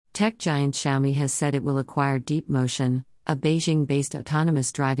Tech giant Xiaomi has said it will acquire DeepMotion, a Beijing-based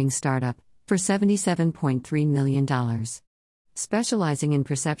autonomous driving startup, for $77.3 million. Specializing in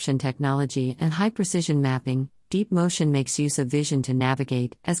perception technology and high-precision mapping, DeepMotion makes use of vision to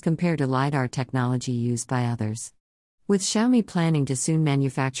navigate, as compared to LiDAR technology used by others. With Xiaomi planning to soon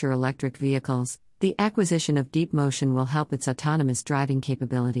manufacture electric vehicles, the acquisition of DeepMotion will help its autonomous driving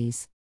capabilities.